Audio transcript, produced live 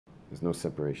There's no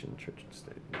separation in church and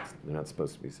state. They're not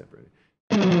supposed to be separated.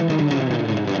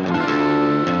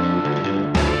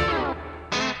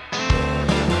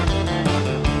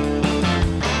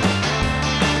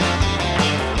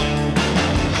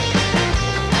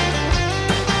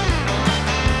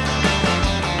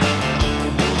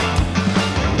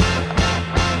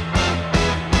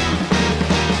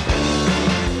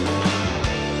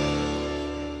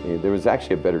 There was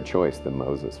actually a better choice than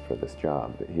Moses for this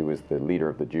job. He was the leader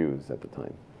of the Jews at the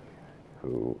time,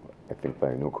 who I think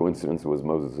by no coincidence was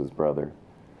Moses' brother.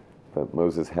 But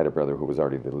Moses had a brother who was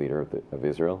already the leader of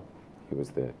Israel. He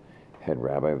was the head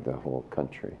rabbi of the whole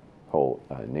country, whole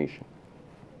nation.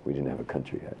 We didn't have a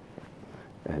country yet.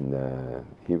 And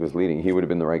he was leading. He would have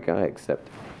been the right guy, except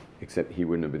he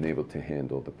wouldn't have been able to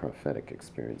handle the prophetic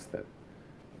experience that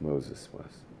Moses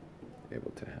was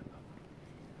able to handle.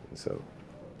 And so,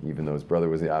 even though his brother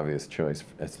was the obvious choice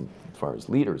as far as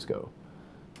leaders go,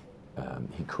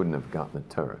 he couldn't have gotten the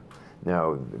Torah.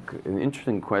 Now, an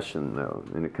interesting question, though,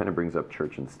 and it kind of brings up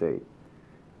church and state,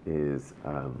 is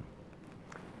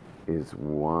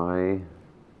why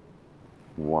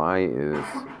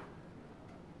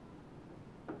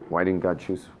didn't God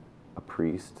choose a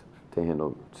priest to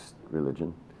handle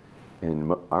religion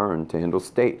and Aaron to handle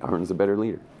state? Aaron's a better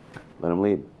leader. Let him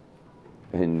lead.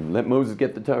 And let Moses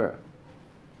get the Torah.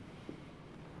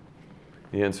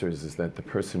 The answer is that the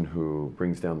person who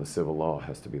brings down the civil law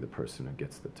has to be the person who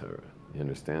gets the Torah. You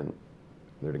understand?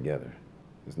 They're together.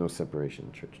 There's no separation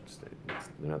in church and state.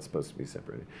 They're not supposed to be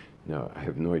separated. Now, I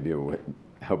have no idea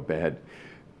how bad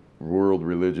world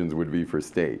religions would be for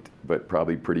state, but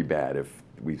probably pretty bad if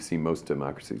we've seen most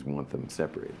democracies want them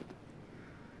separated.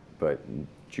 But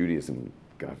Judaism,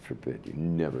 God forbid, you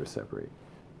never separate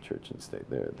church and state.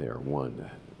 They are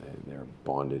one. They're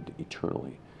bonded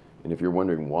eternally. And if you're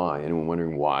wondering why, anyone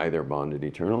wondering why they're bonded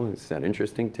eternally, is that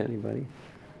interesting to anybody?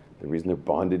 The reason they're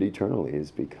bonded eternally is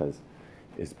because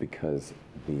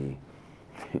the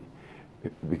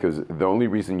only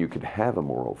reason you could have a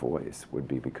moral voice would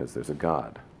be because there's a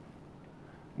God.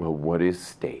 Well, what is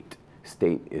state?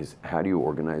 State is, how do you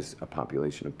organize a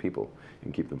population of people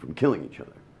and keep them from killing each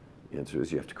other? The answer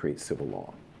is you have to create civil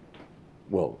law.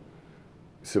 Well,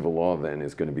 civil law then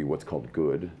is going to be what's called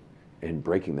good, and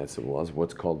breaking that civil law is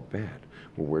what's called bad.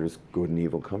 Well, where does good and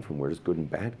evil come from? Where does good and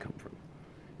bad come from?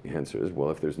 The answer is,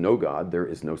 well, if there's no God, there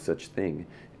is no such thing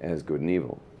as good and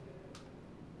evil.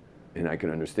 And I can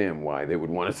understand why they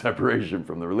would want a separation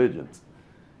from the religions.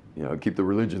 You know, keep the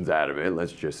religions out of it.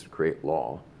 Let's just create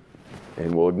law.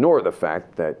 And we'll ignore the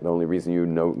fact that the only reason you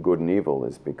know good and evil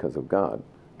is because of God.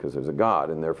 Because there's a God,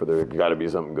 and therefore there's got to be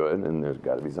something good, and there's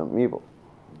got to be something evil.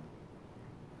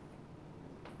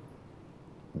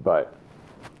 But,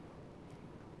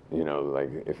 you know,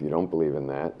 like, if you don't believe in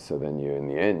that, so then in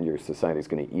the end, your society's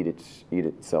going to eat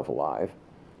itself alive.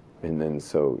 And then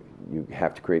so you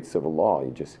have to create civil law.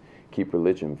 You just keep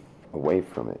religion away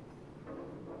from it.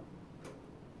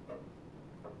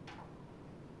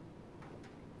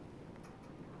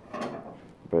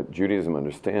 But Judaism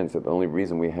understands that the only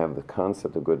reason we have the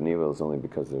concept of good and evil is only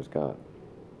because there's God.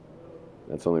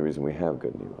 That's the only reason we have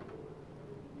good and evil.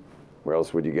 Where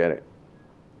else would you get it?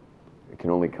 It can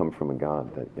only come from a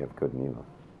God that you have good and evil.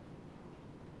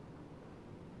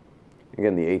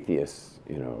 Again, the atheists,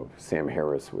 you know, Sam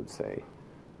Harris would say,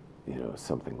 you know,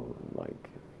 something like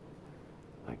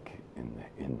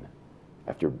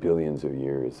after billions of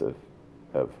years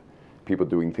of people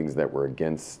doing things that were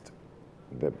against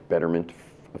the betterment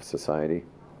of society,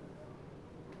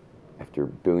 after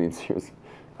billions of years,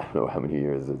 I don't know how many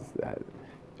years is that,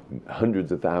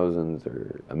 hundreds of thousands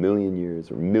or a million years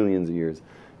or millions of years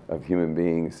of human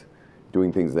beings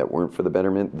doing things that weren't for the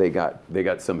betterment, they got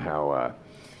somehow,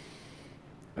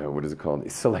 what is it called?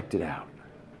 It's selected out.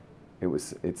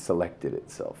 It selected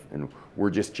itself, and we're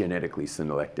just genetically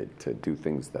selected to do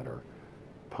things that are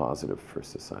positive for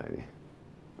society.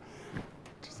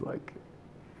 Just like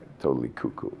totally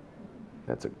cuckoo.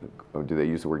 Do they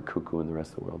use the word cuckoo in the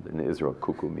rest of the world? In Israel,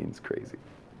 cuckoo means crazy.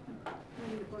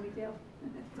 Ponytail.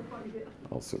 It's a ponytail.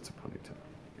 All sorts of ponytail.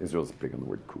 Israel's big on the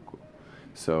word cuckoo.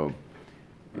 So,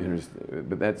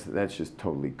 but that's just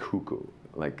totally cuckoo.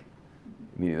 Like,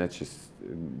 meaning that's just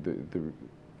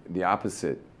the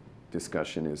opposite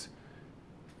discussion is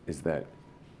that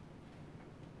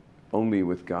only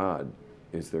with God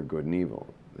is there good and evil.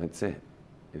 That's it.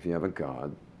 If you have a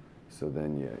God, so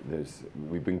then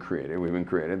we've been created,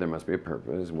 there must be a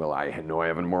purpose. Well, I know I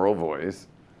have a moral voice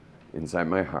inside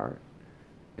my heart.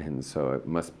 And so it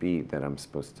must be that I'm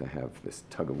supposed to have this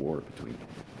tug of war between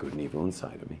good and evil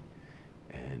inside of me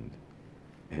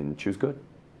and choose good.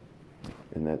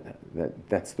 And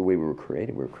that's the way we were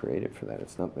created. We were created for that.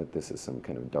 It's not that this is some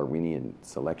kind of Darwinian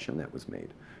selection that was made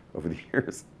over the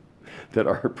years. That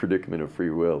our predicament of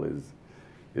free will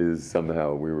is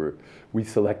somehow we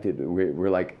selected. We're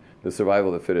like the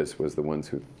survival of the fittest was the ones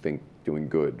who think doing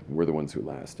good. We're the ones who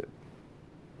lasted.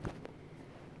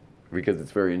 Because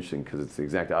it's very interesting, because it's the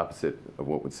exact opposite of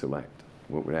what would select.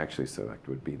 What would actually select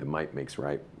would be the might makes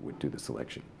right would do the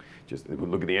selection. Just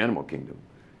look at the animal kingdom.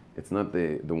 It's not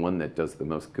the one that does the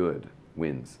most good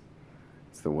wins.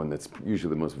 It's the one that's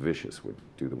usually the most vicious would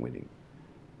do the winning.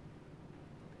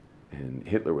 And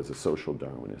Hitler was a social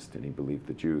Darwinist, and he believed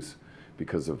the Jews,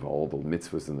 because of all the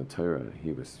mitzvahs in the Torah,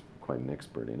 he was quite an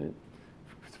expert in it.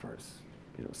 As far as,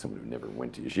 someone who never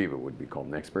went to yeshiva would be called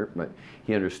an expert, but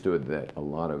he understood that a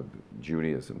lot of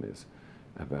Judaism is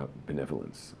about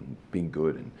benevolence, and being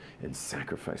good, and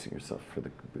sacrificing yourself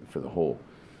for the whole,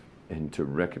 and to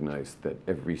recognize that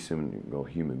every single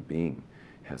human being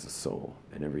has a soul,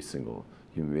 and every single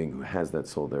human being who has that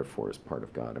soul, therefore, is part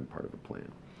of God and part of the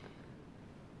plan.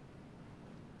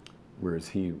 Whereas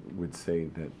he would say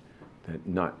that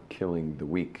not killing the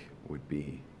weak would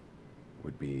be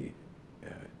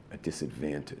a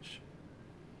disadvantage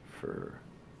for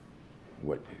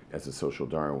what, as a social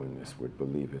Darwinist, would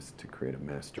believe is to create a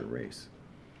master race.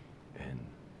 And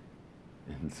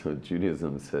so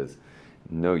Judaism says,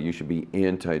 no, you should be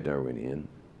anti-Darwinian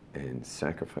and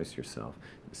sacrifice yourself,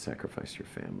 and sacrifice your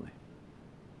family.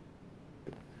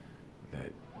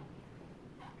 That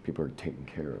people are taken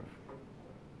care of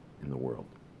in the world.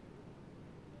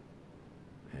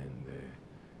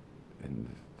 And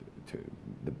to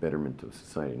the betterment of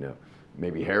society. Now,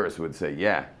 maybe Harris would say,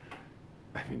 yeah,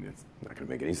 I mean, it's not going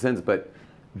to make any sense, but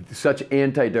such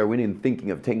anti-Darwinian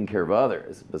thinking of taking care of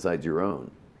others besides your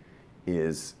own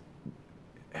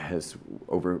has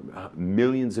over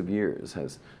millions of years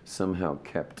has somehow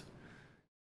kept